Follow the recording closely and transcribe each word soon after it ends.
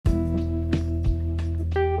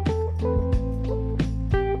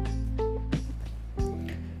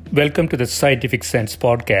Welcome to the Scientific Sense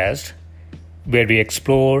podcast, where we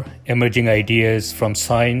explore emerging ideas from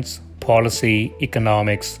science, policy,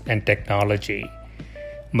 economics, and technology.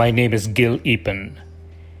 My name is Gil Eapen.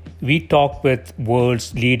 We talk with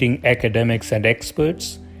world's leading academics and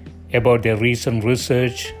experts about their recent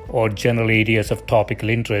research or general areas of topical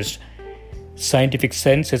interest. Scientific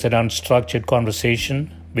Sense is an unstructured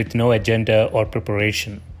conversation with no agenda or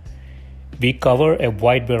preparation. We cover a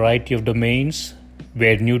wide variety of domains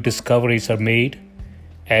where new discoveries are made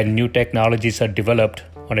and new technologies are developed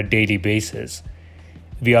on a daily basis.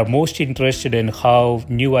 We are most interested in how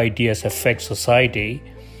new ideas affect society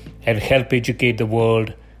and help educate the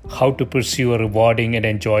world how to pursue a rewarding and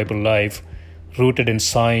enjoyable life rooted in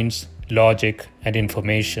science, logic, and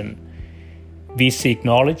information. We seek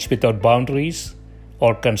knowledge without boundaries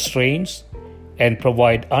or constraints and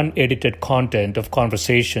provide unedited content of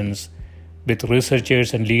conversations with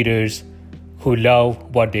researchers and leaders who love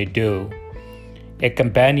what they do. A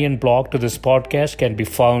companion blog to this podcast can be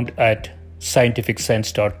found at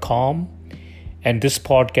scientificsense.com, and this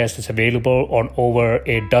podcast is available on over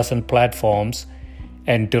a dozen platforms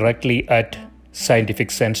and directly at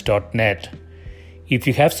scientificsense.net. If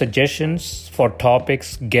you have suggestions for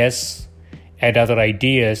topics, guests, and other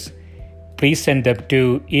ideas, please send them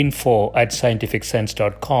to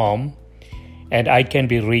info@scientificsense.com, and I can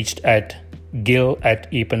be reached at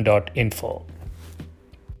gil@eapen.info.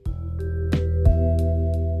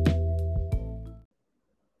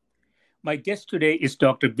 My guest today is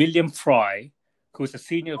Dr. William Fry, who is a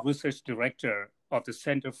Senior Research Director of the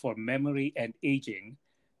Center for Memory and Aging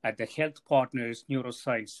at the Health Partners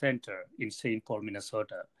Neuroscience Center in St. Paul,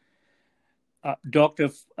 Minnesota.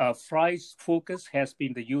 Dr. Fry's focus has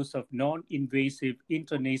been the use of non-invasive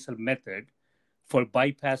intranasal method for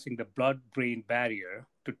bypassing the blood-brain barrier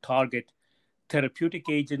to target therapeutic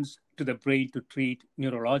agents to the brain to treat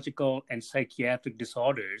neurological and psychiatric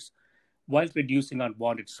disorders while reducing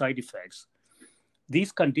unwanted side effects.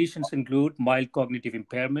 These conditions include mild cognitive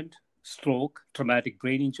impairment, stroke, traumatic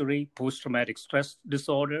brain injury, post-traumatic stress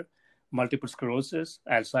disorder, multiple sclerosis,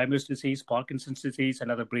 Alzheimer's disease, Parkinson's disease, and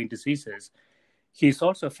other brain diseases. He is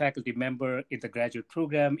also a faculty member in the graduate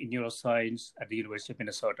program in neuroscience at the University of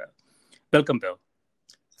Minnesota. Welcome, Bill.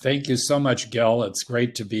 Thank you so much, Gil. It's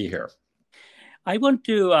great to be here. I want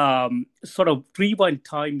to sort of rewind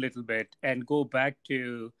time a little bit and go back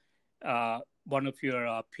to one of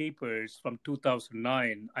your papers from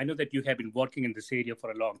 2009. I know that you have been working in this area for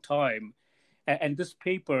a long time, and this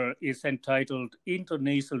paper is entitled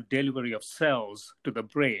Intranasal Delivery of Cells to the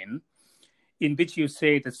Brain, in which you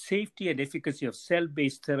say the safety and efficacy of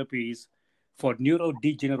cell-based therapies for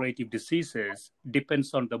neurodegenerative diseases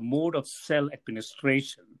depends on the mode of cell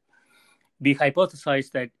administration. We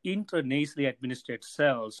hypothesized that intranasally administered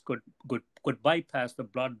cells could bypass the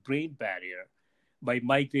blood-brain barrier by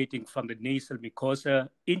migrating from the nasal mucosa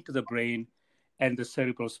into the brain and the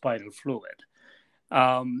cerebrospinal fluid.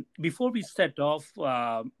 Before we set off,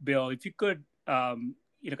 Bill, if you could kind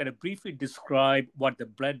of briefly describe what the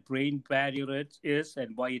blood-brain barrier is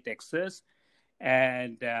and why it exists,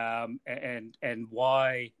 and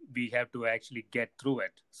why we have to actually get through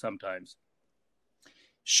it sometimes.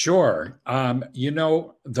 Sure.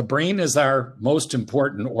 The brain is our most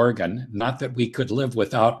important organ. Not that we could live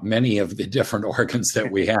without many of the different organs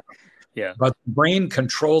that we have. Yeah. But the brain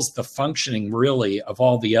controls the functioning, really, of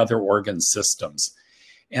all the other organ systems.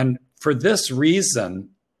 And for this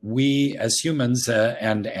reason, we as humans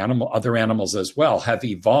and other animals as well have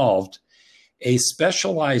evolved a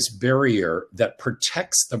specialized barrier that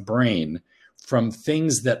protects the brain from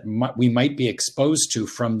things that we might be exposed to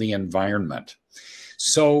from the environment.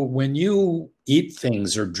 So when you eat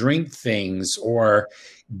things or drink things or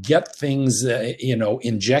get things,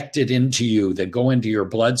 injected into you that go into your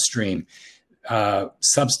bloodstream,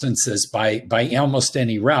 substances by almost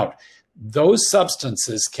any route, those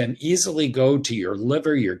substances can easily go to your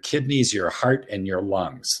liver, your kidneys, your heart, and your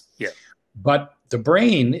lungs. Yeah. But the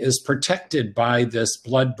brain is protected by this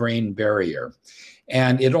blood-brain barrier.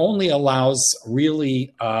 And it only allows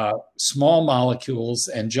really small molecules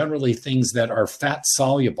and generally things that are fat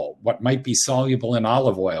soluble, what might be soluble in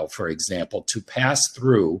olive oil, for example, to pass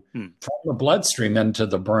through from the bloodstream into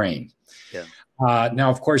the brain. Yeah. Now,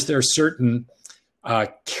 of course, there are certain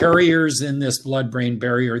carriers in this blood-brain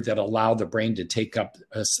barrier that allow the brain to take up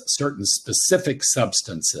certain specific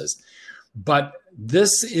substances. But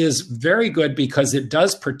this is very good because it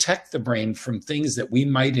does protect the brain from things that we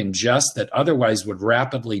might ingest that otherwise would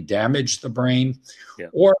rapidly damage the brain,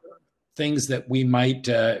 or things that we might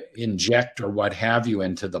inject or what have you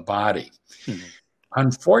into the body.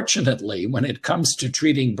 unfortunately, when it comes to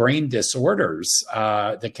treating brain disorders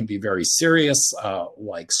that can be very serious,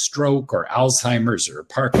 like stroke or Alzheimer's or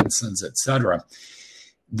Parkinson's, et cetera,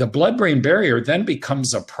 the blood-brain barrier then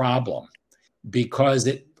becomes a problem because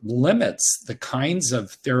it limits the kinds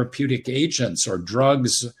of therapeutic agents or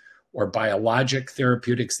drugs or biologic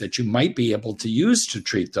therapeutics that you might be able to use to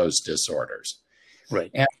treat those disorders. Right.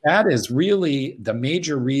 And that is really the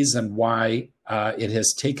major reason why it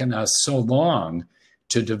has taken us so long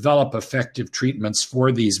to develop effective treatments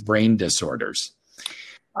for these brain disorders.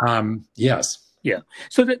 Yes. Yeah.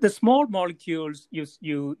 So the small molecules,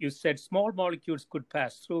 you said small molecules could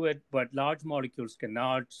pass through it, but large molecules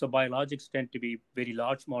cannot. So biologics tend to be very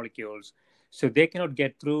large molecules, so they cannot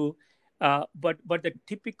get through. But the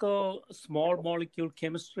typical small molecule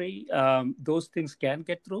chemistry, those things can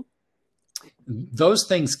get through. Those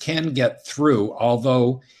things can get through,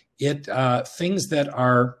 although things that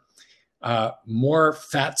are more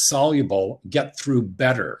fat soluble get through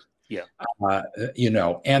better. Yeah.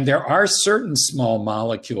 And there are certain small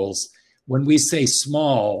molecules. When we say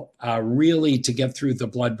small, really to get through the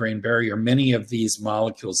blood-brain barrier, many of these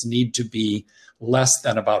molecules need to be less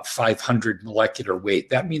than about 500 molecular weight.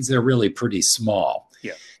 That means they're really pretty small.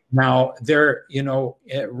 Yeah. Now,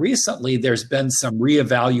 recently there's been some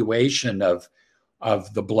reevaluation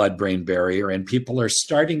of the blood-brain barrier, and people are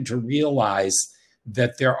starting to realize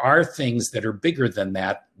that there are things that are bigger than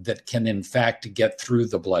that can in fact get through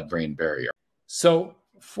the blood-brain barrier. So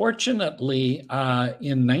fortunately, in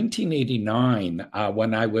 1989,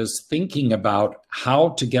 when I was thinking about how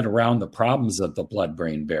to get around the problems of the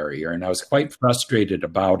blood-brain barrier, and I was quite frustrated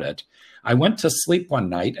about it, I went to sleep one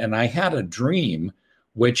night and I had a dream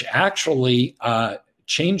which actually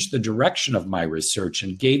changed the direction of my research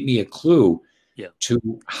and gave me a clue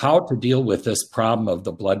to how to deal with this problem of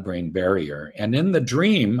the blood-brain barrier. And in the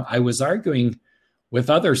dream, I was arguing with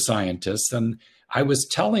other scientists, and I was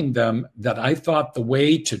telling them that I thought the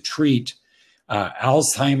way to treat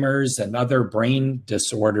Alzheimer's and other brain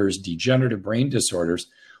disorders, degenerative brain disorders,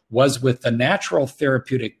 was with the natural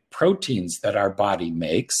therapeutic proteins that our body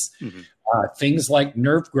makes, things like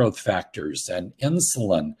nerve growth factors and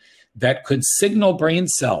insulin, that could signal brain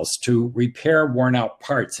cells to repair worn out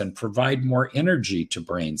parts and provide more energy to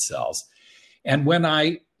brain cells. And when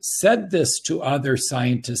I said this to other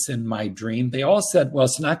scientists in my dream, they all said, well,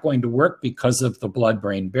 it's not going to work because of the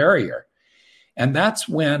blood-brain barrier. And that's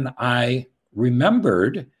when I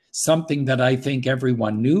remembered something that I think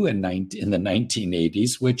everyone knew in the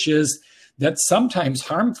 1980s, which is that sometimes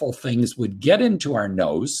harmful things would get into our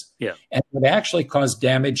nose and would actually cause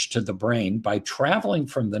damage to the brain by traveling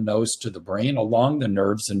from the nose to the brain along the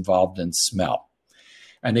nerves involved in smell.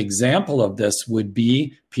 An example of this would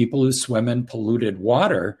be people who swim in polluted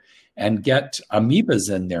water and get amoebas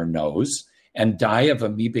in their nose and die of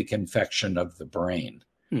amoebic infection of the brain.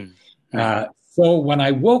 So when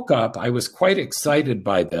I woke up, I was quite excited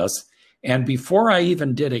by this. And before I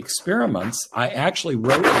even did experiments, I actually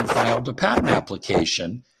wrote and filed a patent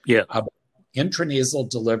application about intranasal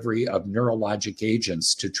delivery of neurologic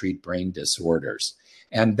agents to treat brain disorders.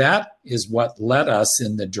 And that is what led us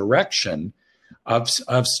in the direction of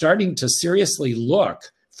starting to seriously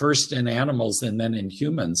look, first in animals and then in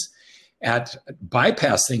humans, at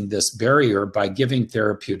bypassing this barrier by giving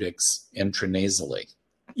therapeutics intranasally.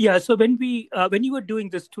 Yeah. So when you were doing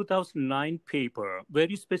this 2009 paper, were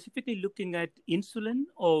you specifically looking at insulin,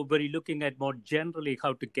 or were you looking at more generally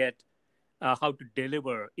how to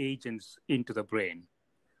deliver agents into the brain?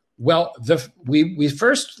 Well, we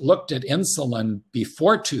first looked at insulin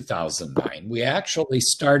before 2009. We actually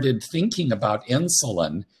started thinking about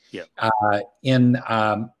insulin in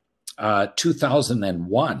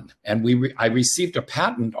 2001, and I received a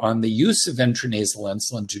patent on the use of intranasal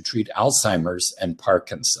insulin to treat Alzheimer's and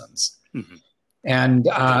Parkinson's. And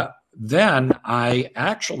then I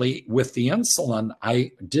actually, with the insulin,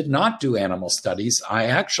 I did not do animal studies. I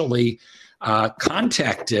actually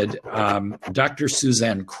contacted Dr.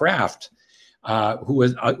 Suzanne Kraft, who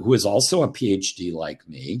is also a PhD like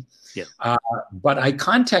me. But I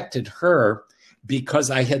contacted her because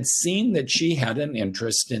I had seen that she had an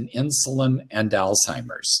interest in insulin and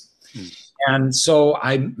Alzheimer's. And so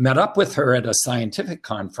I met up with her at a scientific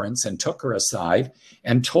conference and took her aside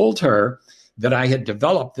and told her that I had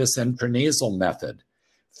developed this intranasal method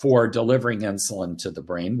for delivering insulin to the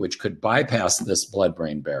brain, which could bypass this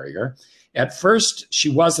blood-brain barrier. At first, she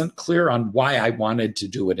wasn't clear on why I wanted to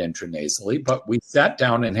do it intranasally, but we sat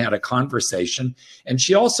down and had a conversation, and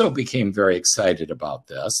she also became very excited about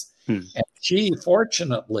this. And she,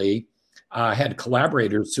 fortunately, had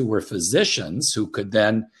collaborators who were physicians who could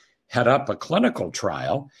then head up a clinical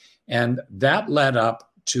trial. And that led up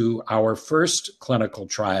to our first clinical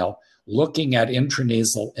trial looking at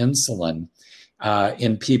intranasal insulin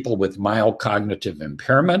in people with mild cognitive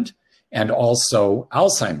impairment and also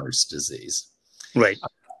Alzheimer's disease. Right.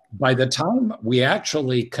 By the time we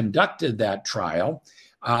actually conducted that trial,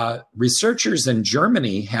 researchers in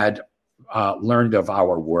Germany had learned of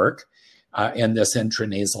our work in this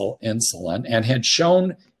intranasal insulin and had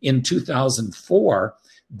shown in 2004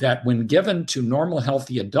 that when given to normal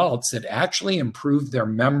healthy adults, it actually improved their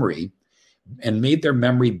memory and made their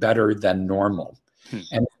memory better than normal.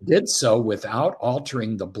 And it did so without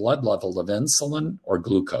altering the blood level of insulin or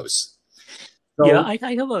glucose. So, yeah, I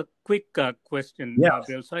have a quick question, yeah.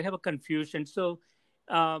 Bill. So I have a confusion. So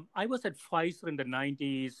I was at Pfizer in the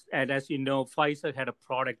 90s, and as you know, Pfizer had a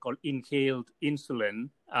product called inhaled insulin,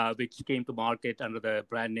 which came to market under the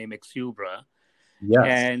brand name Exubera. Yes.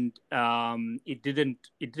 And it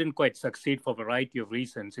didn't quite succeed for a variety of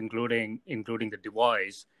reasons, including the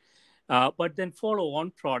device. But then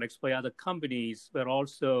follow-on products by other companies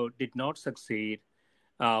did not succeed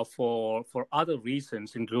for other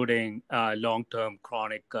reasons, including long-term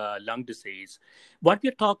chronic lung disease. What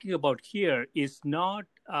we're talking about here is not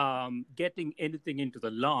getting anything into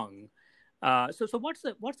the lung. So what's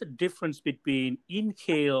the difference between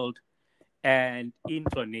inhaled and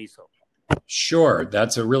intranasal? Sure,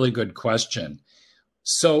 that's a really good question.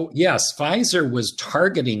 So yes, Pfizer was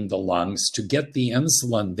targeting the lungs to get the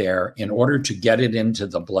insulin there in order to get it into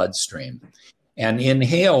the bloodstream. And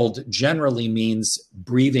inhaled generally means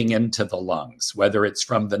breathing into the lungs, whether it's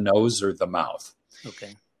from the nose or the mouth.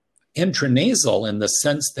 Okay. Intranasal, in the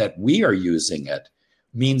sense that we are using it,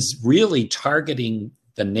 means really targeting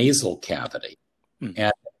the nasal cavity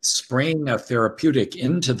and spraying a therapeutic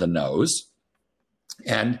into the nose.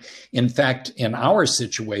 And in fact, in our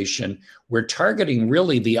situation, we're targeting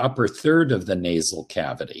really the upper third of the nasal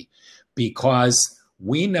cavity, because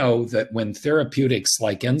we know that when therapeutics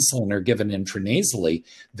like insulin are given intranasally,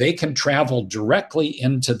 they can travel directly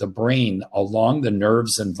into the brain along the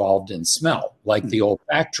nerves involved in smell, like the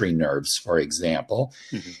olfactory nerves, for example,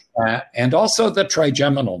 and also the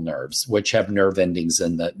trigeminal nerves, which have nerve endings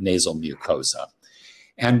in the nasal mucosa.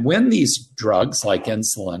 And when these drugs like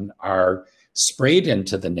insulin are sprayed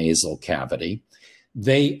into the nasal cavity,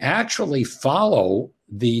 they actually follow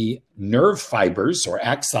the nerve fibers or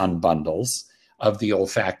axon bundles of the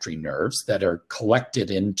olfactory nerves that are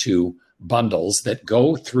collected into bundles that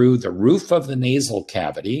go through the roof of the nasal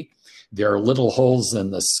cavity. There are little holes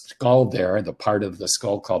in the skull there, the part of the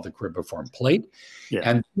skull called the cribriform plate. Yeah.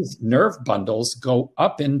 And these nerve bundles go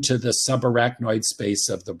up into the subarachnoid space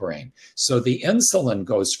of the brain. So the insulin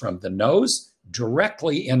goes from the nose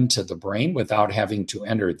directly into the brain without having to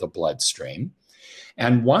enter the bloodstream.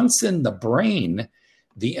 And once in the brain,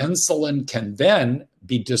 the insulin can then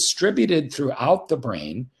be distributed throughout the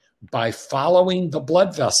brain by following the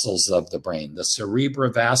blood vessels of the brain, the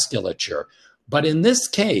cerebrovasculature. But in this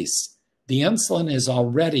case, the insulin is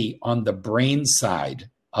already on the brain side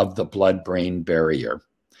of the blood-brain barrier.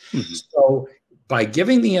 So by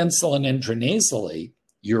giving the insulin intranasally,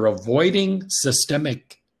 you're avoiding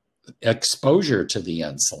systemic exposure to the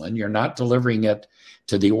insulin. You're not delivering it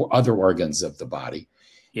to the other organs of the body.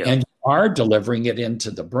 Yeah. And you are delivering it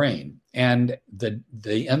into the brain. And the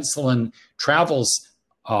insulin travels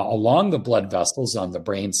along the blood vessels on the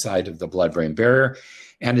brain side of the blood-brain barrier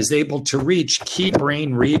and is able to reach key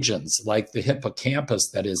brain regions like the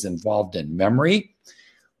hippocampus that is involved in memory,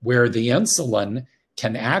 where the insulin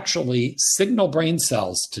can actually signal brain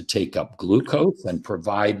cells to take up glucose and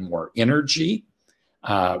provide more energy,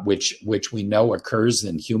 which we know occurs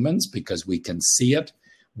in humans because we can see it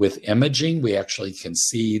with imaging. We actually can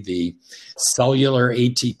see the cellular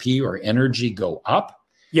ATP or energy go up.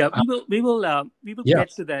 Yeah, we will get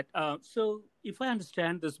to that. So if I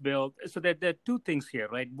understand this, Bill, so there are two things here,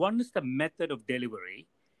 right? One is the method of delivery,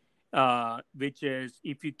 which is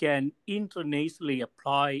if you can intranasally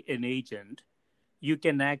apply an agent, you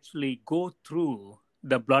can actually go through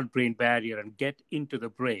the blood-brain barrier and get into the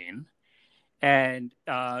brain. And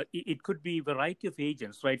it could be a variety of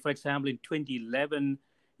agents, right? For example, in 2011,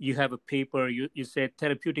 you have a paper, you said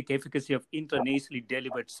therapeutic efficacy of intranasally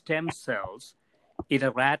delivered stem cells in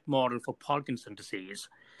a rat model for Parkinson's disease.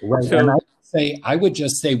 Right. So, and I would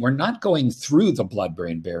just say we're not going through the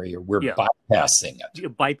blood-brain barrier. We're bypassing it.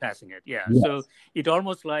 You're bypassing it, yeah. Yes. So it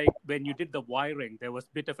almost like when you did the wiring, there was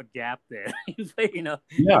a bit of a gap there, if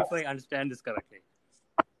I understand this correctly.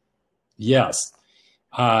 Yes,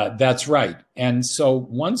 that's right. And so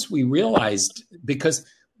once we realized, because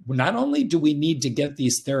not only do we need to get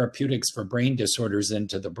these therapeutics for brain disorders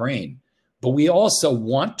into the brain, but we also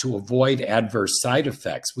want to avoid adverse side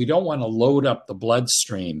effects. We don't want to load up the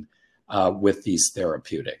bloodstream with these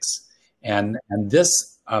therapeutics. And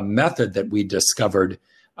this method that we discovered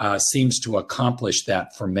seems to accomplish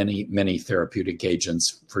that for many, many therapeutic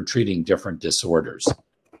agents for treating different disorders.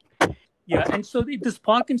 Yeah, and so this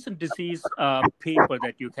Parkinson's disease paper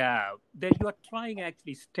that you have, that you are trying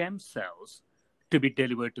actually stem cells to be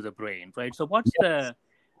delivered to the brain, right? So what's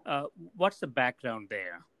the background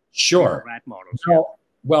there? Sure. Rat models.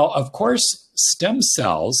 Well, of course, stem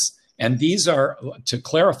cells, and these are, to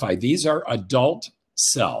clarify, these are adult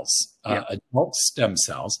cells, adult stem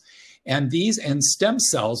cells. And stem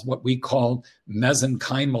cells, what we call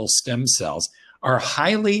mesenchymal stem cells, are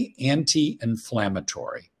highly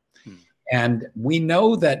anti-inflammatory. And we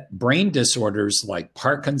know that brain disorders like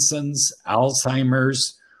Parkinson's,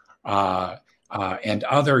 Alzheimer's, and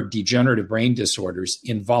other degenerative brain disorders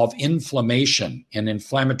involve inflammation and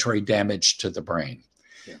inflammatory damage to the brain.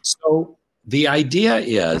 Yeah. So the idea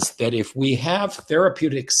is that if we have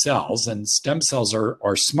therapeutic cells, and stem cells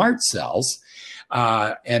are smart cells,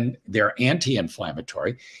 and they're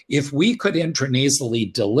anti-inflammatory, if we could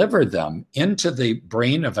intranasally deliver them into the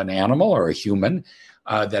brain of an animal or a human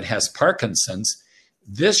that has Parkinson's,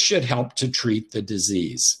 this should help to treat the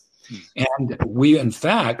disease. And we, in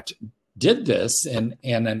fact, did this in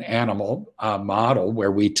an animal model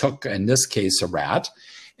where we took, in this case, a rat,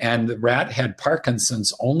 and the rat had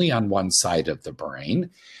Parkinson's only on one side of the brain.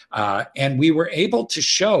 And we were able to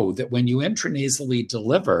show that when you intranasally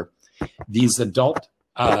deliver these adult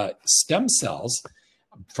stem cells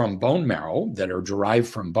from bone marrow that are derived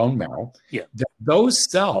from bone marrow, that those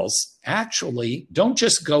cells actually don't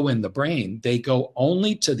just go in the brain, they go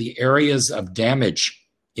only to the areas of damage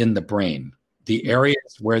in the brain, the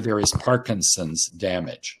areas where there is Parkinson's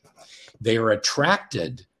damage. They are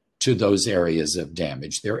attracted to those areas of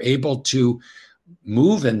damage. They're able to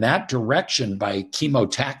move in that direction by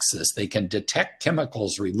chemotaxis. They can detect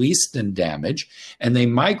chemicals released in damage, and they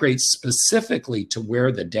migrate specifically to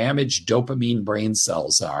where the damaged dopamine brain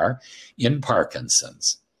cells are in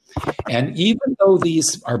Parkinson's. And even though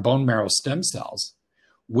these are bone marrow stem cells,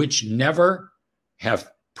 which never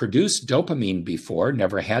have produced dopamine before,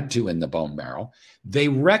 never had to in the bone marrow, they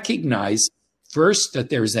recognize first that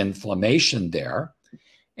there's inflammation there,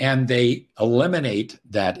 and they eliminate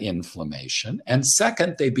that inflammation. And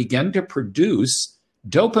second, they begin to produce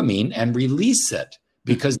dopamine and release it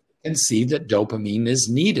because they can see that dopamine is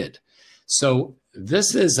needed. So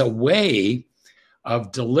this is a way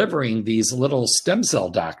of delivering these little stem cell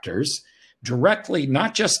doctors directly,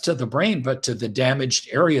 not just to the brain, but to the damaged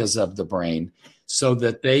areas of the brain, so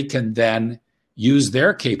that they can then use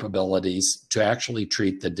their capabilities to actually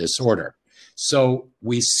treat the disorder. So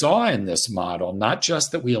we saw in this model, not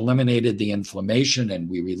just that we eliminated the inflammation and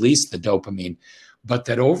we released the dopamine, but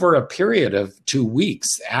that over a period of 2 weeks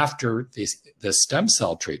after the stem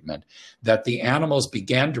cell treatment, that the animals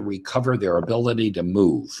began to recover their ability to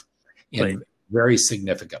move very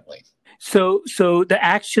significantly. So the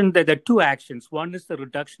action, there are two actions. One is the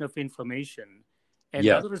reduction of inflammation, and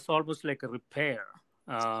the other is almost like a repair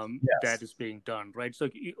that is being done, right? So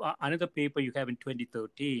another paper you have in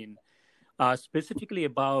 2013, specifically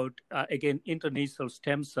about, again, intranasal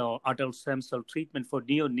stem cell, adult stem cell treatment for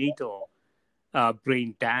neonatal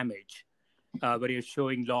brain damage, where you're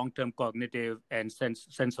showing long-term cognitive and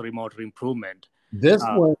sensory motor improvement. This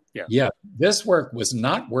work, this work was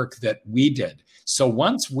not work that we did. So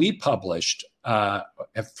once we published,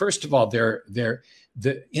 first of all,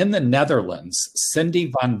 in the Netherlands,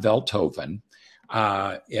 Cindy van Veldhoven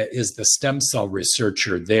is the stem cell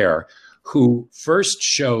researcher there, who first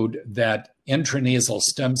showed that intranasal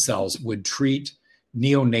stem cells would treat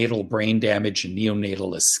neonatal brain damage and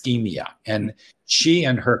neonatal ischemia. And she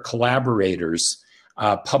and her collaborators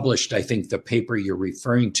published, I think, the paper you're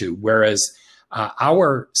referring to, whereas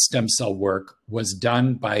our stem cell work was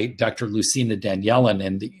done by Dr. Lucina Danielen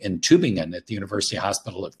in Tübingen at the University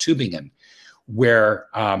Hospital of Tübingen, where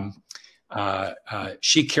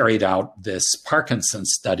she carried out this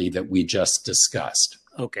Parkinson's study that we just discussed.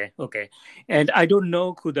 Okay. And I don't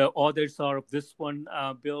know who the authors are of this one,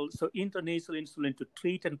 Bill. So intranasal insulin to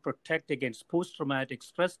treat and protect against post-traumatic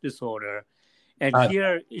stress disorder. And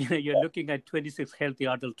here you're looking at 26 healthy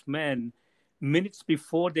adult men minutes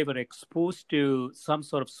before they were exposed to some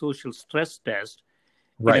sort of social stress test,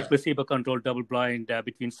 in a placebo-controlled double-blind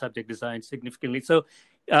between subject designed significantly. So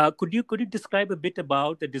could you describe a bit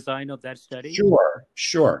about the design of that study?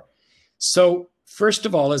 Sure. So first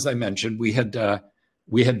of all, as I mentioned, we had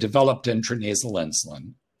developed intranasal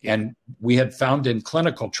insulin, and we had found in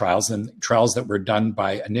clinical trials and trials that were done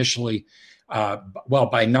by initially well,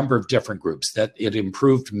 by a number of different groups, that it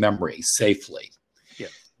improved memory safely. Yeah.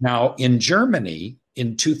 Now, in Germany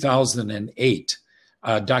in 2008,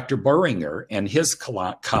 Dr. Boehringer and his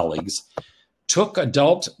colleagues took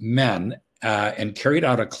adult men and carried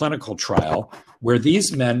out a clinical trial where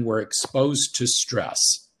these men were exposed to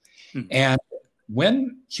stress. And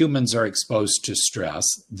when humans are exposed to stress,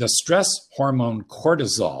 the stress hormone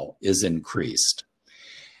cortisol is increased.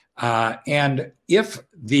 And if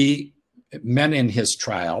the men in his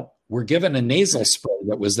trial were given a nasal spray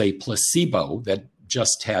that was a placebo that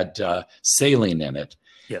just had saline in it,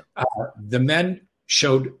 the men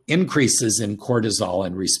showed increases in cortisol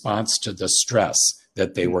in response to the stress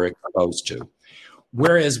that they were exposed to.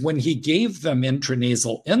 Whereas when he gave them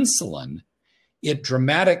intranasal insulin, it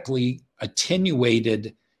dramatically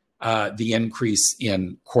attenuated the increase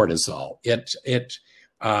in cortisol.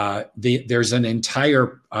 There's an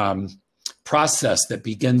entire process that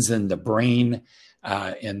begins in the brain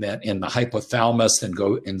and then in the hypothalamus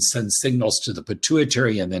and sends signals to the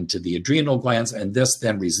pituitary and then to the adrenal glands. And this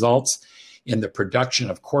then results in the production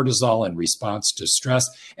of cortisol in response to stress.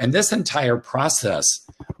 And this entire process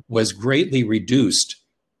was greatly reduced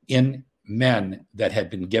in men that had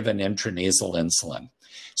been given intranasal insulin.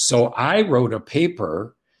 So I wrote a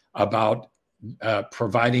paper about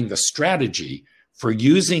providing the strategy for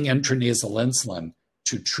using intranasal insulin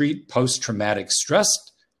to treat post-traumatic stress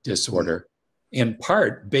disorder, in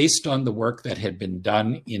part based on the work that had been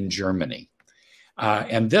done in Germany.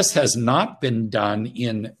 And this has not been done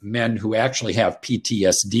in men who actually have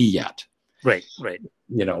PTSD yet. Right.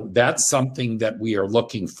 That's something that we are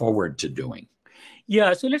looking forward to doing.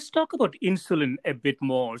 Yeah, so let's talk about insulin a bit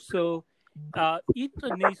more. So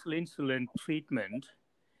intranasal insulin treatment,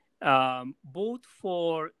 both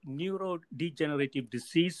for neurodegenerative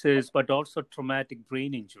diseases, but also traumatic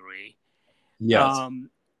brain injury. Yes.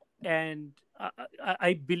 And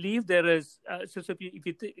I believe there is, so if you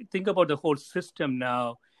think about the whole system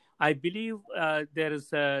now, I believe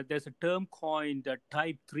there's a term coined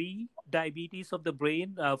type 3 diabetes of the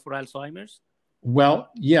brain for Alzheimer's.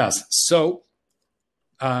 Well, yes. So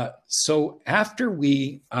after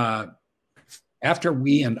we and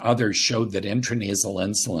others showed that intranasal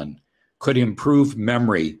insulin could improve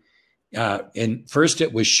memory, first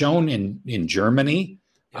it was shown in Germany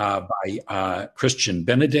by Christian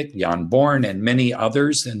Benedict, Jan Born, and many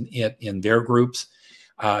others in their groups,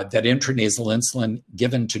 that intranasal insulin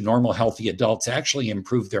given to normal healthy adults actually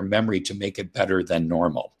improved their memory to make it better than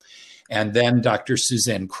normal. And then Dr.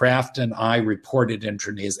 Suzanne Kraft and I reported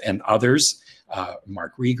intranasal, and others,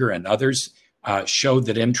 Mark Rieger and others, showed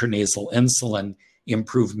that intranasal insulin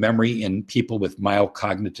improved memory in people with mild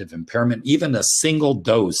cognitive impairment. Even a single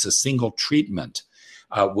dose, a single treatment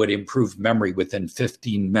would improve memory within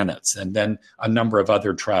 15 minutes. And then a number of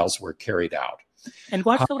other trials were carried out. And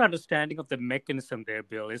what's our understanding of the mechanism there,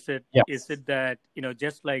 Bill? Is it that,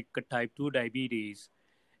 just like type 2 diabetes,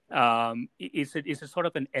 is it sort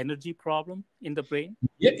of an energy problem in the brain?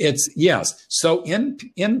 Yes. So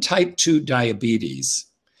in type 2 diabetes,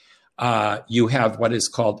 you have what is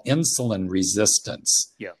called insulin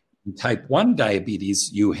resistance. Yeah. In type 1 diabetes,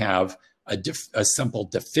 you have a simple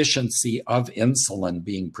deficiency of insulin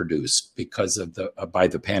being produced because of by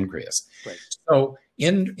the pancreas. Right. So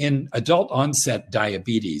in adult onset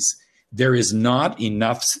diabetes, there is not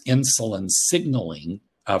enough insulin signaling,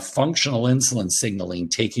 functional insulin signaling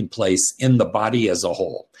taking place in the body as a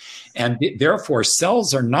whole. And therefore,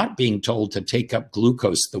 cells are not being told to take up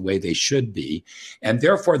glucose the way they should be. And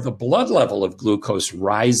therefore, the blood level of glucose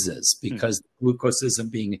rises because glucose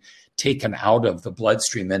isn't being taken out of the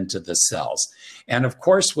bloodstream into the cells. And of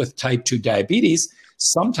course, with type 2 diabetes,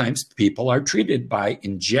 sometimes people are treated by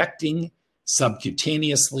injecting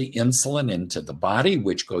subcutaneously insulin into the body,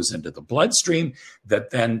 which goes into the bloodstream, that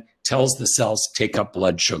then tells the cells take up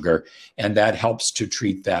blood sugar, and that helps to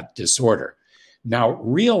treat that disorder. Now,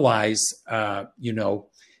 realize,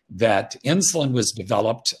 that insulin was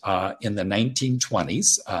developed in the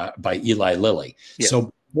 1920s by Eli Lilly. Yeah.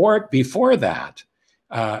 So before that,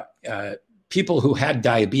 people who had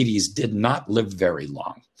diabetes did not live very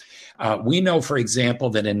long. We know, for example,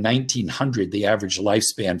 that in 1900, the average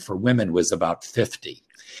lifespan for women was about 50.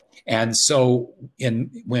 And so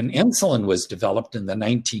when insulin was developed in the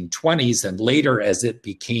 1920s and later as it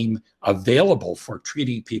became available for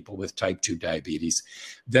treating people with type 2 diabetes,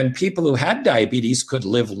 then people who had diabetes could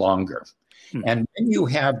live longer. And when you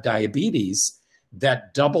have diabetes,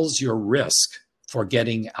 that doubles your risk for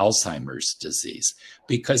getting Alzheimer's disease,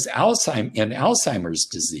 because in Alzheimer's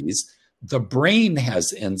disease, the brain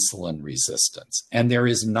has insulin resistance, and there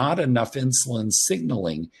is not enough insulin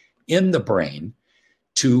signaling in the brain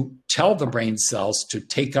to tell the brain cells to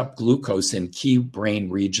take up glucose in key brain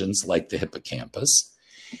regions like the hippocampus.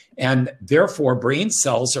 And therefore, brain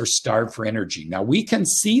cells are starved for energy. Now, we can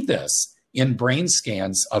see this in brain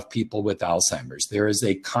scans of people with Alzheimer's. There is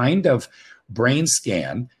a kind of brain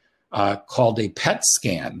scan called a PET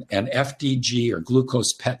scan, an FDG or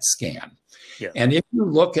glucose PET scan. Yeah. And if you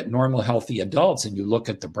look at normal healthy adults and you look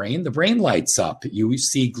at the brain lights up. You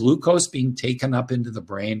see glucose being taken up into the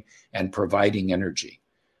brain and providing energy.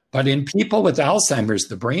 But in people with Alzheimer's,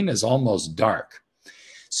 the brain is almost dark.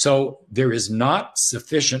 So there is not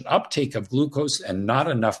sufficient uptake of glucose and not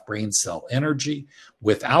enough brain cell energy.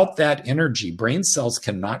 Without that energy, brain cells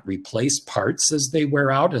cannot replace parts as they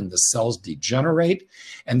wear out and the cells degenerate,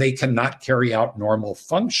 and they cannot carry out normal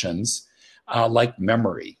functions like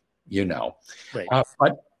memory, Right.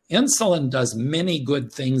 But insulin does many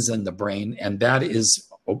good things in the brain, and that is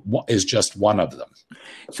just one of them.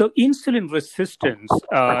 So insulin resistance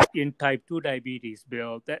in type 2 diabetes,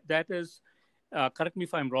 Bill, that is, correct me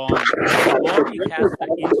if I'm wrong, the body has the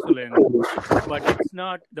insulin, but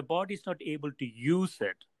the body's not able to use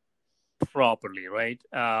it properly, right?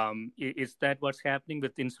 Is that what's happening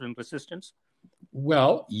with insulin resistance?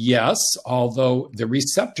 Well, yes, although the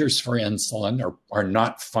receptors for insulin are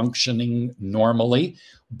not functioning normally.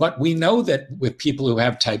 But we know that with people who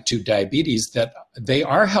have type 2 diabetes, that they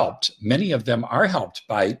are helped. Many of them are helped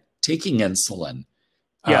by taking insulin.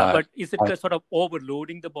 Yeah, but is it sort of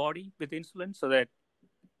overloading the body with insulin so that,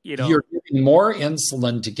 you're giving more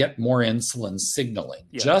insulin to get more insulin signaling?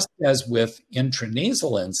 Yeah. Just as with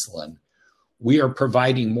intranasal insulin, we are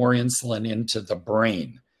providing more insulin into the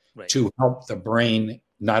brain. Right. To help the brain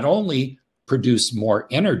not only produce more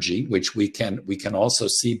energy, which we can also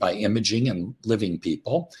see by imaging in living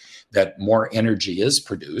people that more energy is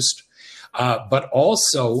produced, but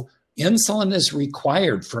also insulin is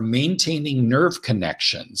required for maintaining nerve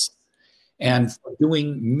connections and for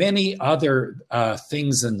doing many other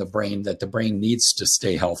things in the brain that the brain needs to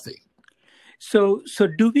stay healthy. So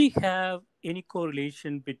do we have any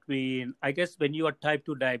correlation between, I guess, when you are type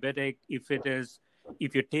 2 diabetic,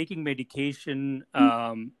 if you're taking medication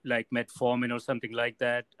like metformin or something like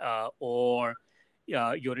that, or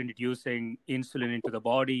you're introducing insulin into the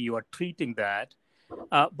body, you are treating that.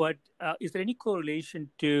 But is there any correlation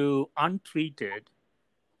to untreated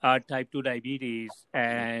type 2 diabetes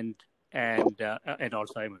and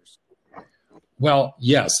Alzheimer's? Well,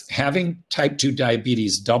 yes. Having type 2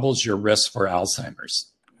 diabetes doubles your risk for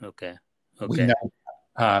Alzheimer's. Okay. We know.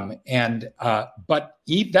 But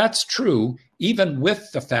that's true, even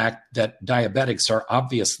with the fact that diabetics are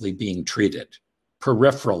obviously being treated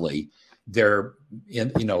peripherally. They're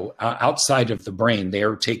outside of the brain. They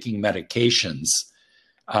are taking medications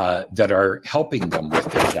that are helping them with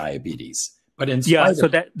their diabetes. But so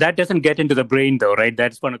that doesn't get into the brain, though, right?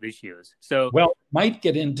 That's one of the issues. Well, it might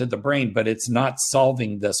get into the brain, but it's not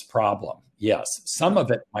solving this problem. Yes, some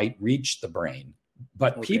of it might reach the brain,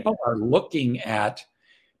 but Okay.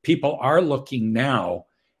 People are looking now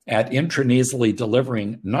at intranasally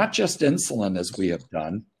delivering not just insulin as we have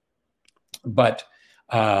done, but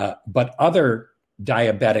other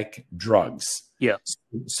diabetic drugs. Yeah.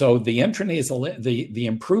 So the intranasal, the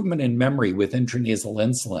improvement in memory with intranasal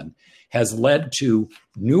insulin has led to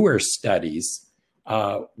newer studies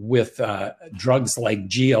with drugs like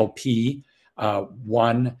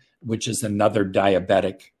GLP-1, which is another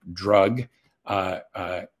diabetic drug.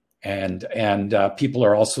 And people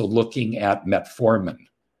are also looking at metformin,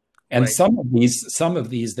 and Right. some of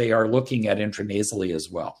these they are looking at intranasally as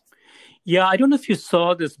well. Yeah, I don't know if you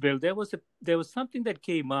saw this, Bill. There was something that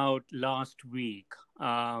came out last week,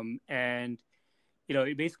 and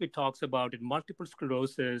it basically talks about in multiple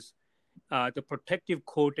sclerosis, the protective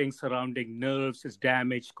coating surrounding nerves is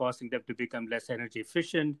damaged, causing them to become less energy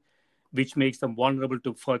efficient, which makes them vulnerable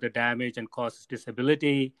to further damage and causes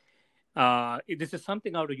disability. This is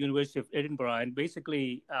something out of University of Edinburgh, and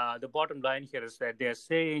basically the bottom line here is that they're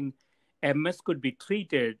saying MS could be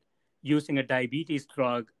treated using a diabetes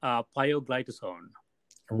drug, pioglitazone.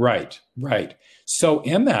 Right. So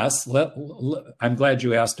MS, I'm glad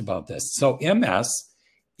you asked about this. So MS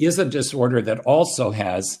is a disorder that also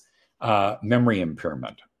has memory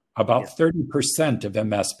impairment. About 30% of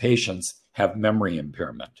MS patients have memory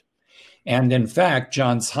impairment. And in fact,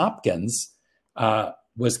 Johns Hopkins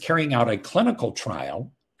was carrying out a clinical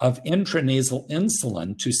trial of intranasal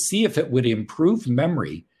insulin to see if it would improve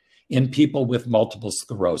memory in people with multiple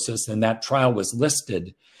sclerosis. And that trial was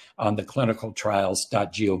listed on the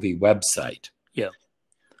clinicaltrials.gov website. Yeah.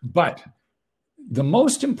 But the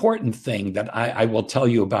most important thing that I will tell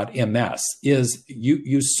you about MS is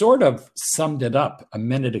you sort of summed it up a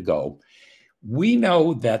minute ago. We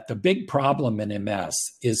know that the big problem in MS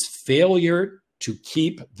is failure to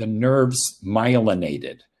keep the nerves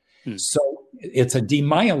myelinated. So it's a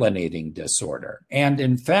demyelinating disorder. And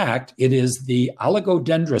in fact, it is the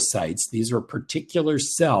oligodendrocytes. These are particular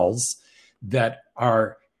cells that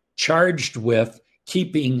are charged with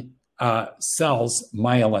keeping cells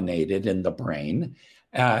myelinated in the brain.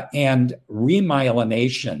 And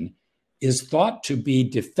remyelination is thought to be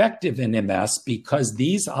defective in MS because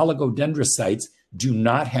these oligodendrocytes do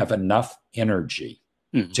not have enough energy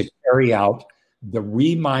to carry out the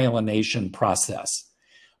remyelination process.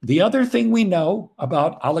 The other thing we know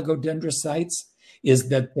about oligodendrocytes is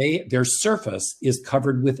that their surface is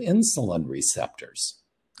covered with insulin receptors.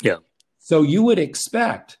 Yeah. So you would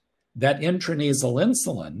expect that intranasal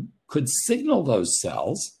insulin could signal those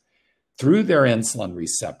cells through their insulin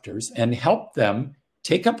receptors and help them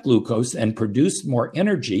take up glucose and produce more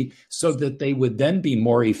energy so that they would then be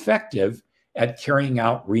more effective at carrying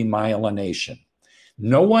out remyelination.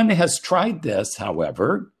 No one has tried this,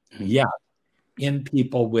 however, yet in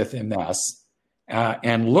people with MS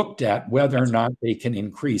and looked at whether or not they can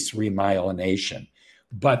increase remyelination.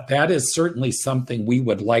 But that is certainly something we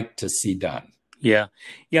would like to see done. Yeah.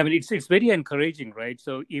 I mean, it's very encouraging, right?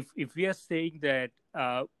 So if we are saying that,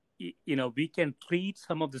 we can treat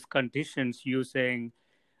some of these conditions using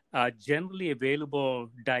generally available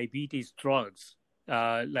diabetes drugs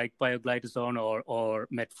like pioglitazone or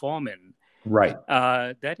metformin. Right.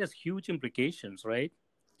 That has huge implications, right?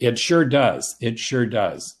 It sure does. It sure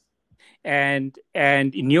does. And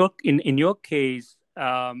in your case,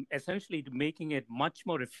 essentially making it much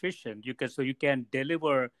more efficient, you can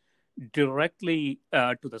deliver directly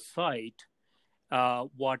to the site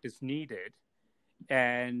what is needed,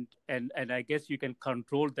 and I guess you can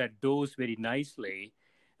control that dose very nicely.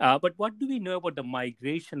 But what do we know about the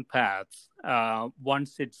migration paths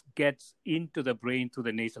once it gets into the brain through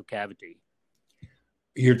the nasal cavity?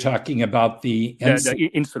 You're talking about the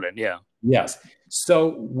insulin, yeah. Yes.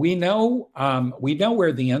 So we know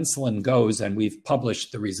where the insulin goes, and we've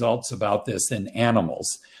published the results about this in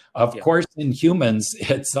animals. Of course, in humans,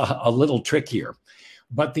 it's a little trickier.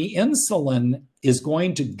 But the insulin is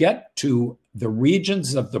going to get to the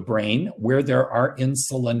regions of the brain where there are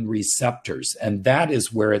insulin receptors, and that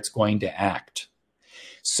is where it's going to act.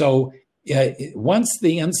 So once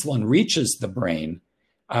the insulin reaches the brain,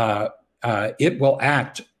 it will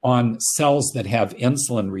act on cells that have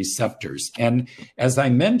insulin receptors. And as I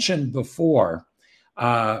mentioned before,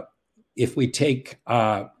 if we take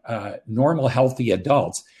normal, healthy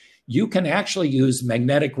adults, you can actually use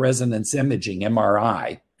magnetic resonance imaging,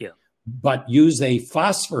 MRI, but use a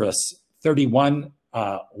phosphorus 31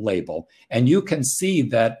 label, and you can see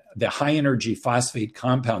that the high energy phosphate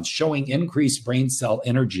compounds showing increased brain cell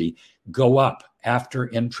energy go up after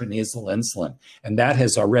intranasal insulin. And that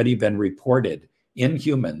has already been reported in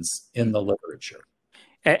humans in the literature.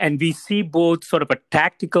 And we see both sort of a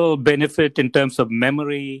tactical benefit in terms of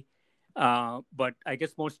memory, but I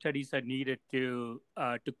guess more studies are needed to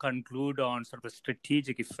conclude on sort of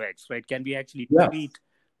strategic effects, right? Can we actually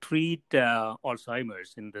treat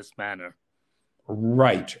Alzheimer's in this manner?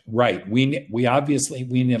 Right. We obviously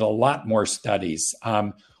need a lot more studies.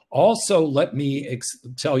 Also, let me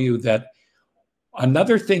tell you that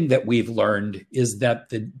another thing that we've learned is that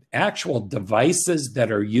the actual devices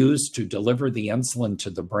that are used to deliver the insulin to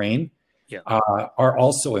the brain are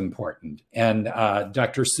also important. And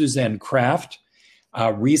Dr. Suzanne Kraft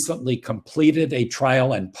recently completed a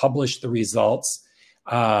trial and published the results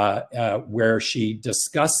where she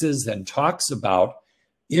discusses and talks about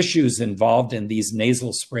issues involved in these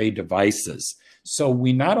nasal spray devices. So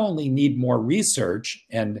we not only need more research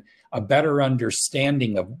and a better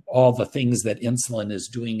understanding of all the things that insulin is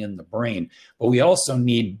doing in the brain, but we also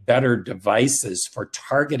need better devices for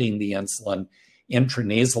targeting the insulin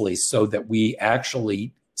intranasally so that we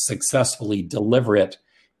actually successfully deliver it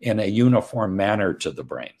in a uniform manner to the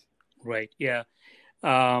brain. Right, yeah.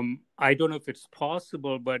 I don't know if it's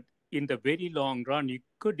possible, but in the very long run, you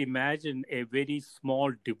could imagine a very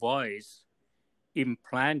small device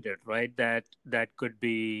implanted, right? That could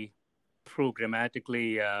be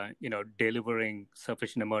programmatically, delivering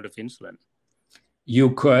sufficient amount of insulin.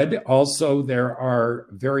 You could. Also, there are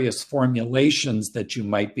various formulations that you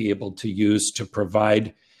might be able to use to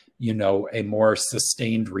provide, a more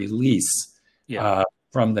sustained release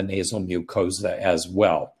from the nasal mucosa as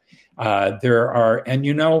well.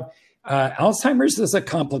 Alzheimer's is a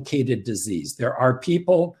complicated disease. There are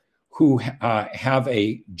people who have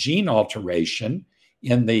a gene alteration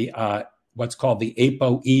in the what's called the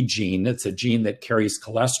ApoE gene. It's a gene that carries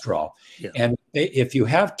cholesterol. Yeah. And if you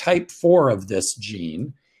have type 4 of this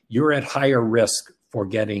gene, you're at higher risk for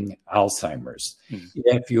getting Alzheimer's.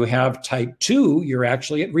 If you have type 2, you're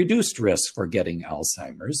actually at reduced risk for getting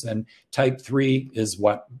Alzheimer's. And type 3 is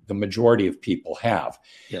what the majority of people have.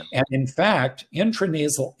 Yeah. And in fact,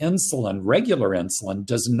 intranasal insulin, regular insulin,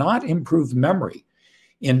 does not improve memory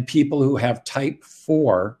in people who have type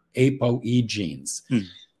 4 ApoE genes.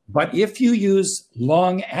 But if you use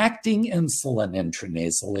long-acting insulin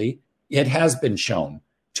intranasally, it has been shown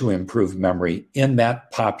to improve memory in that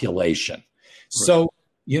population. So,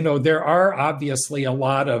 there are obviously a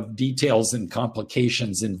lot of details and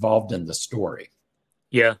complications involved in the story.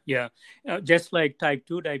 Yeah. Just like type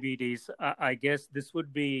 2 diabetes, I guess this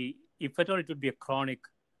would be, if at all, it would be a chronic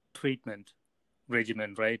treatment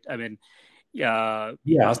regimen, right? I mean, yes.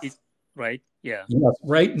 Right? Yeah. Yes.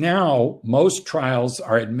 Right now, most trials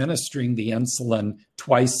are administering the insulin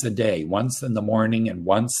twice a day, once in the morning and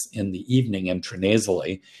once in the evening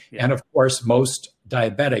intranasally. Yeah. And of course, most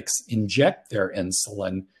diabetics inject their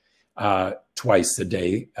insulin twice a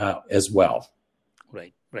day as well.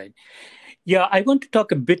 Right. Yeah, I want to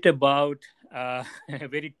talk a bit about a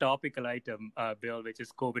very topical item, Bill, which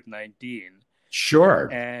is COVID-19. Sure.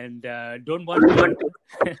 And don't want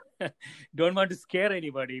to scare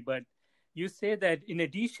anybody, but you say that in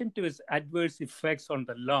addition to its adverse effects on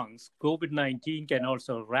the lungs, COVID-19 can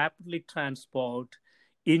also rapidly transport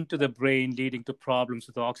into the brain, leading to problems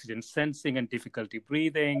with oxygen sensing and difficulty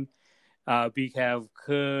breathing. We have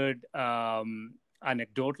heard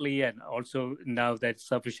anecdotally, and also now that's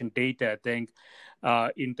sufficient data, I think,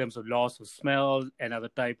 in terms of loss of smell and other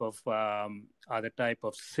type of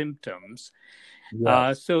symptoms.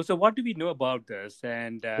 Yeah. So what do we know about this,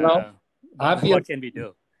 and what can we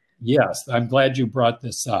do? Yes, I'm glad you brought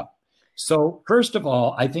this up. So first of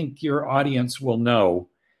all, I think your audience will know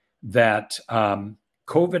that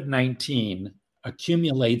COVID-19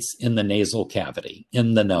 accumulates in the nasal cavity,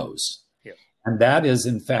 in the nose. Yeah. And that is,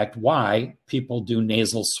 in fact, why people do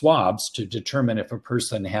nasal swabs to determine if a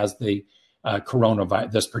person has the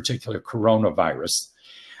this particular coronavirus.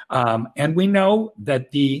 And we know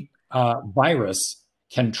that the virus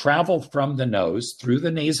can travel from the nose through the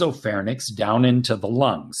nasopharynx down into the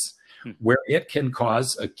lungs, where it can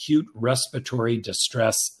cause acute respiratory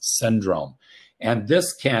distress syndrome. And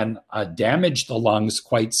this can damage the lungs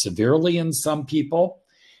quite severely in some people,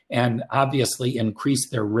 and obviously increase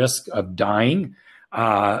their risk of dying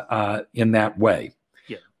in that way.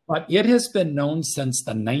 Yeah. But it has been known since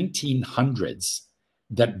the 1900s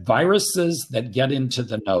that viruses that get into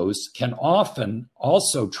the nose can often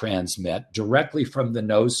also transmit directly from the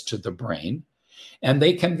nose to the brain. And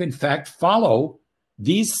they can, in fact, follow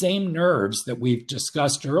these same nerves that we've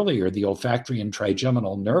discussed earlier, the olfactory and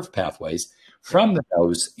trigeminal nerve pathways, from the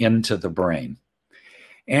nose into the brain.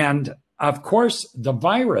 And of course, the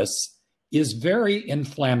virus is very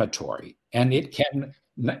inflammatory, and it can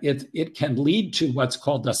lead to what's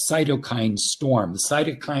called a cytokine storm. The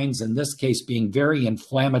cytokines, in this case, being very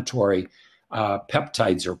inflammatory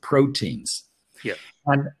peptides or proteins. Yeah.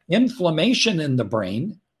 And inflammation in the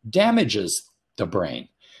brain damages the brain.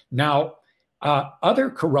 Now,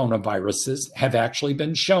 other coronaviruses have actually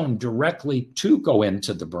been shown directly to go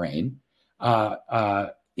into the brain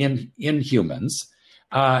in humans.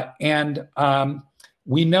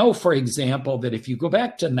 We know, for example, that if you go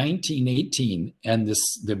back to 1918 and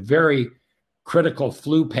the very critical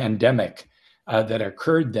flu pandemic that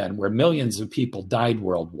occurred then, where millions of people died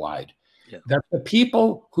worldwide, that the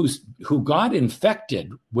people who got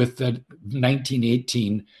infected with the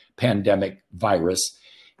 1918 pandemic virus,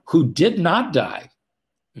 who did not die,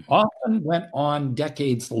 often went on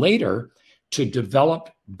decades later to develop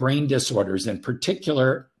brain disorders, in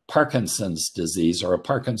particular Parkinson's disease, or a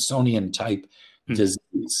Parkinsonian type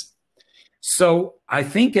disease. So I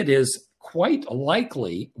think it is quite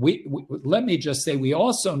likely, let me just say, we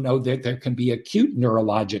also know that there can be acute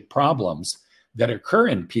neurologic problems that occur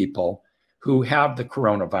in people who have the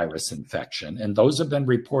coronavirus infection, and those have been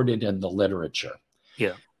reported in the literature.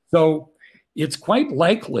 Yeah. So it's quite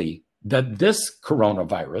likely that this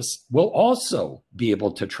coronavirus will also be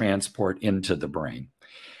able to transport into the brain.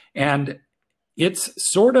 And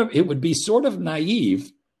it would be sort of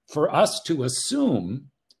naive for us to assume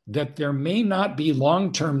that there may not be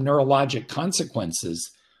long-term neurologic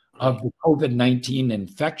consequences of the COVID-19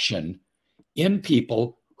 infection in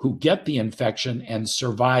people who get the infection and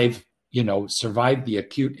survive the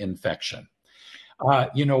acute infection.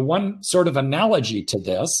 One sort of analogy to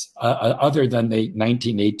this, other than the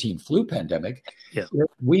 1918 flu pandemic,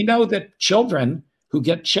 we know that children who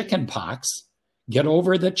get chicken pox get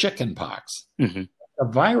over the chicken pox. Mm-hmm. The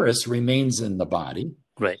virus remains in the body.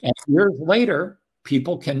 Right. And years later,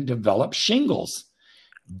 people can develop shingles.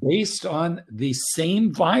 based on the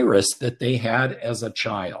same virus that they had as a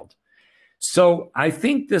child. So I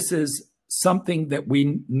think this is something that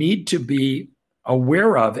we need to be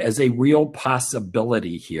aware of as a real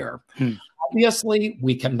possibility here. Obviously,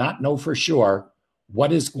 we cannot know for sure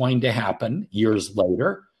what is going to happen years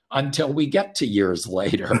later until we get to years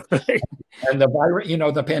later. And the virus,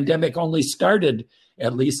 the pandemic only started,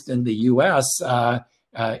 at least in the US,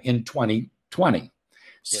 in 2020. Yeah.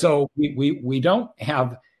 So we don't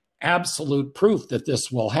have absolute proof that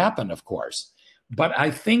this will happen, of course. But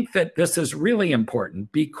I think that this is really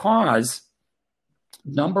important because,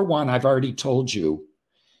 number one, I've already told you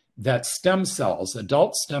that stem cells,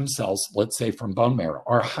 adult stem cells, let's say from bone marrow,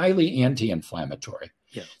 are highly anti-inflammatory.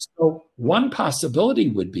 Yeah. So one possibility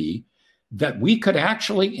would be that we could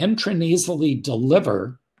actually intranasally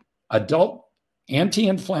deliver adult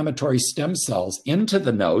anti-inflammatory stem cells into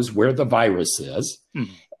the nose where the virus is.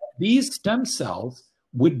 Mm-hmm. These stem cells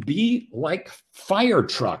would be like fire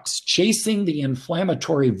trucks chasing the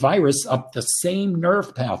inflammatory virus up the same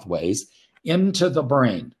nerve pathways into the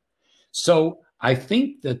brain. So I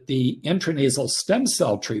think that the intranasal stem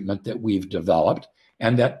cell treatment that we've developed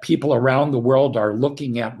and that people around the world are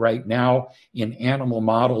looking at right now in animal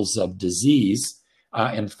models of disease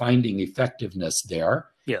and finding effectiveness there.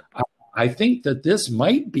 Yeah. I think that this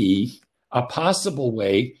might be a possible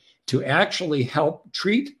way to actually help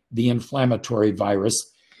treat the inflammatory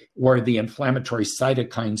virus or the inflammatory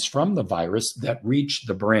cytokines from the virus that reach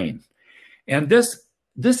the brain. And this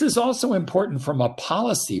is also important from a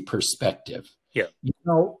policy perspective. Yeah.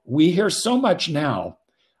 We hear so much now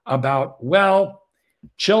about,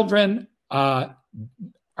 children are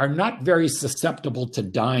not very susceptible to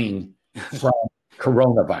dying from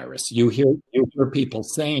coronavirus. You hear people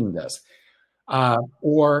saying this.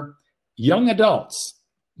 Or young adults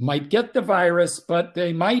might get the virus, but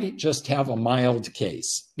they might just have a mild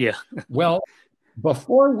case. Yeah. Well,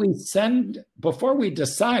 before we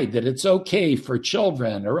decide that it's okay for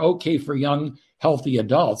children or okay for young, healthy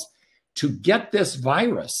adults to get this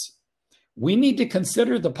virus, we need to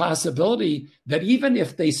consider the possibility that even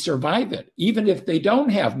if they survive it, even if they don't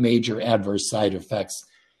have major adverse side effects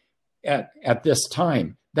at this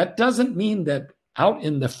time, that doesn't mean that out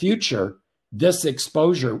in the future, this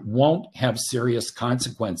exposure won't have serious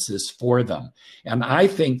consequences for them. And I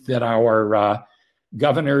think that our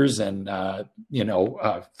governors and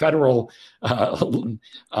federal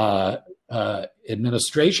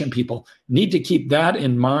administration people need to keep that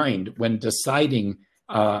in mind when deciding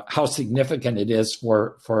how significant it is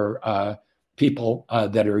for people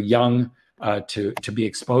that are young to be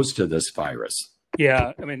exposed to this virus.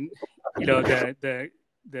 Yeah, I mean,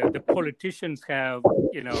 the politicians have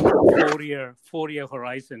 4-year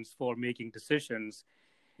horizons for making decisions.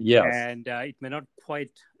 Yes. And it may not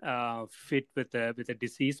quite fit with the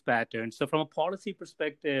disease pattern. So from a policy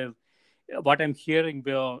perspective, what I'm hearing,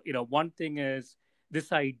 Bill, one thing is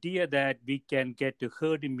this idea that we can get to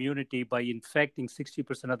herd immunity by infecting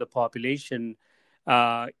 60% of the population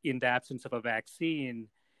in the absence of a vaccine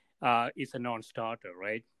is a non-starter,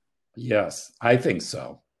 right? Yes, I think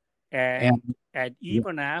so. And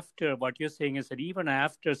even after, what you're saying is that even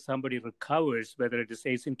after somebody recovers, whether it is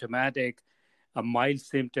asymptomatic, mild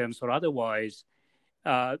symptoms or otherwise,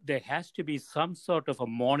 there has to be some sort of a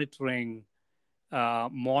monitoring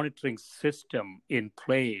system in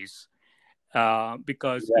place.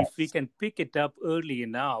 Because yes, if we can pick it up early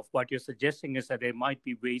enough, what you're suggesting is that there might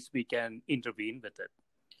be ways we can intervene with it.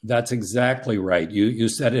 That's exactly right. You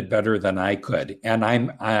said it better than I could. And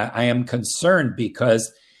I am concerned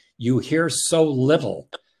because you hear so little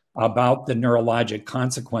about the neurologic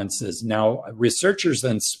consequences. Now, researchers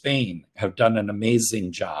in Spain have done an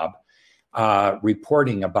amazing job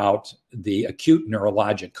reporting about the acute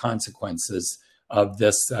neurologic consequences of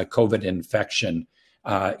this COVID infection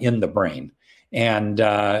in the brain. And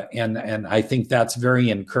I think that's very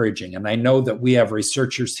encouraging. And I know that we have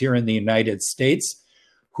researchers here in the United States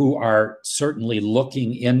who are certainly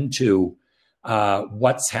looking into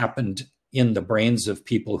what's happened in the brains of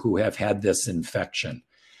people who have had this infection.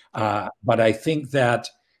 But I think that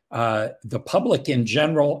the public in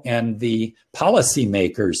general and the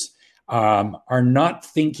policymakers are not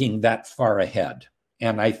thinking that far ahead.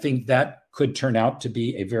 And I think that could turn out to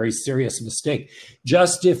be a very serious mistake,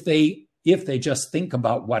 just if they just think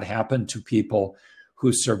about what happened to people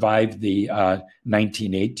who survived the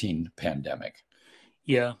 1918 pandemic.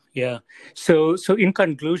 Yeah. So in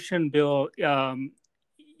conclusion, Bill,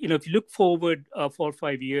 if you look forward 4 or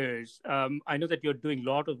 5 years, I know that you're doing a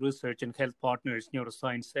lot of research in Health Partners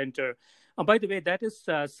Neuroscience Center. By the way, that is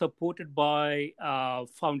supported by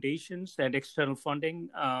foundations and external funding.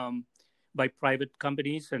 by private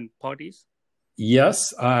companies and parties?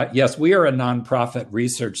 Yes, yes, we are a nonprofit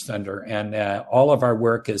research center, and all of our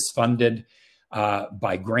work is funded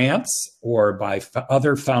by grants or by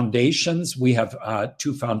other foundations. We have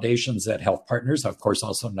two foundations at Health Partners, of course,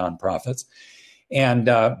 also nonprofits, and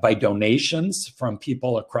by donations from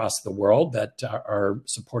people across the world that are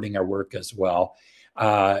supporting our work as well.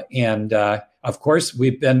 And of course,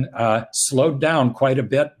 we've been slowed down quite a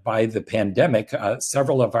bit by the pandemic.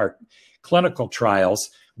 Several of our clinical trials,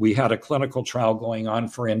 we had a clinical trial going on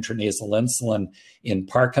for intranasal insulin in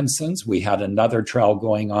Parkinson's. We had another trial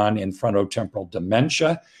going on in frontotemporal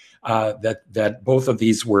dementia. That both of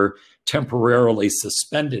these were temporarily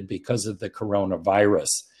suspended because of the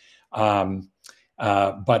coronavirus.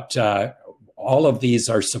 But all of these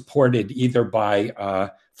are supported either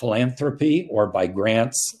by philanthropy or by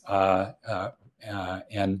grants,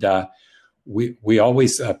 and we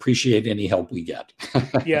always appreciate any help we get.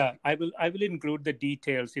 Yeah, I will include the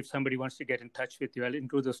details if somebody wants to get in touch with you. I'll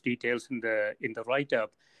include those details in the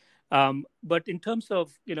write-up. But in terms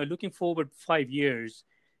of looking forward 5 years,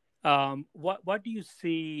 what do you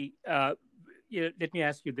see? Let me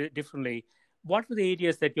ask you differently. What are the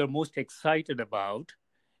areas that you're most excited about,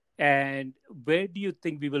 and where do you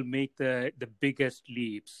think we will make the biggest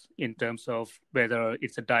leaps in terms of whether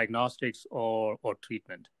it's a diagnostics or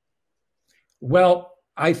treatment? Well,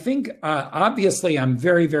 I think obviously I'm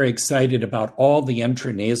very, very excited about all the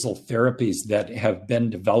intranasal therapies that have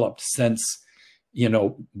been developed since,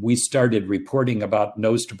 we started reporting about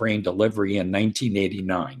nose to brain delivery in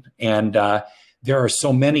 1989. And there are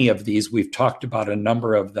so many of these. We've talked about a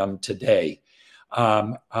number of them today.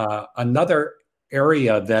 Another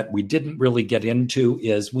area that we didn't really get into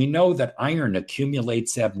is we know that iron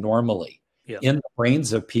accumulates abnormally in the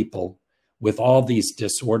brains of people with all these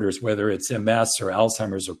disorders, whether it's MS or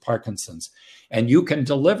Alzheimer's or Parkinson's. And you can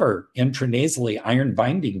deliver intranasally iron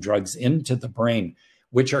binding drugs into the brain,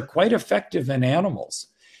 which are quite effective in animals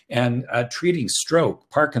and treating stroke,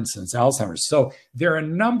 Parkinson's, Alzheimer's. So there are a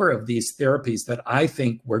number of these therapies that I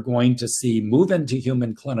think we're going to see move into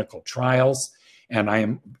human clinical trials. And I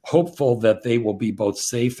am hopeful that they will be both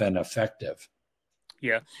safe and effective.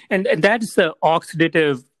 Yeah. And that is the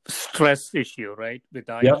oxidative stress issue, right? With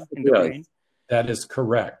iron in the brain. That is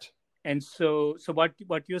correct. And so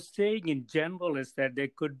what you're saying in general is that there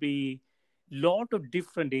could be a lot of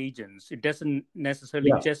different agents. It doesn't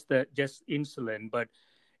necessarily just insulin, but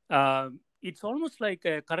it's almost like,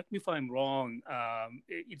 correct me if I'm wrong,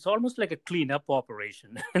 it's almost like a cleanup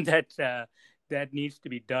operation that needs to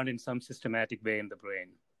be done in some systematic way in the brain.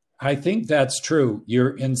 I think that's true.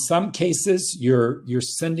 In some cases, you're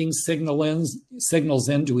sending signals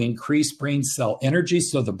in to increase brain cell energy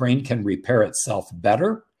so the brain can repair itself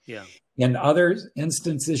better. Yeah. In other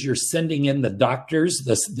instances, you're sending in the doctors,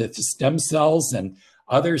 the stem cells and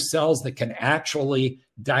other cells that can actually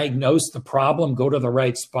diagnose the problem, go to the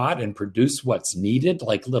right spot and produce what's needed,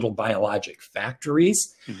 like little biologic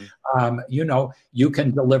factories. Mm-hmm. You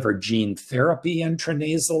can deliver gene therapy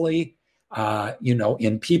intranasally.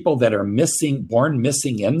 In people that are born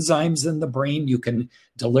missing enzymes in the brain, you can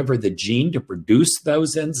deliver the gene to produce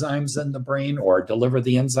those enzymes in the brain or deliver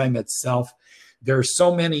the enzyme itself. There are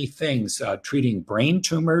so many things, treating brain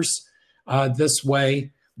tumors this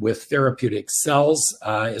way with therapeutic cells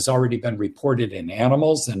has already been reported in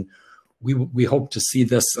animals, and we hope to see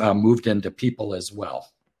this moved into people as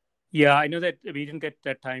well. Yeah, I know that we didn't get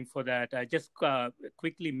that time for that. I just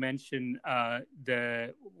quickly mention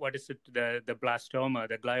the blastoma,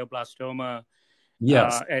 the glioblastoma.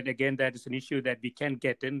 Yes. And again, that is an issue that we can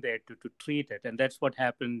get in there to treat it. And that's what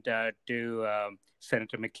happened to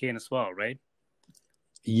Senator McCain as well, right?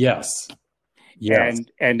 Yes. Yes.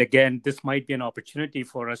 And again, this might be an opportunity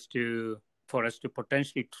for us to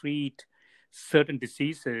potentially treat certain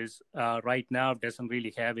diseases. Right now, doesn't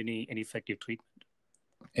really have any effective treatment.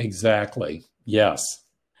 Exactly. Yes.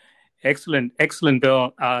 Excellent,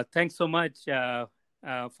 Bill. Thanks so much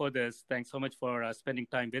for this. Thanks so much for spending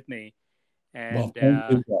time with me. And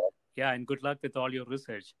thank you. and good luck with all your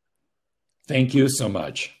research. Thank you so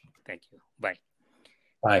much. Thank you. Bye.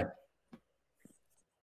 Bye.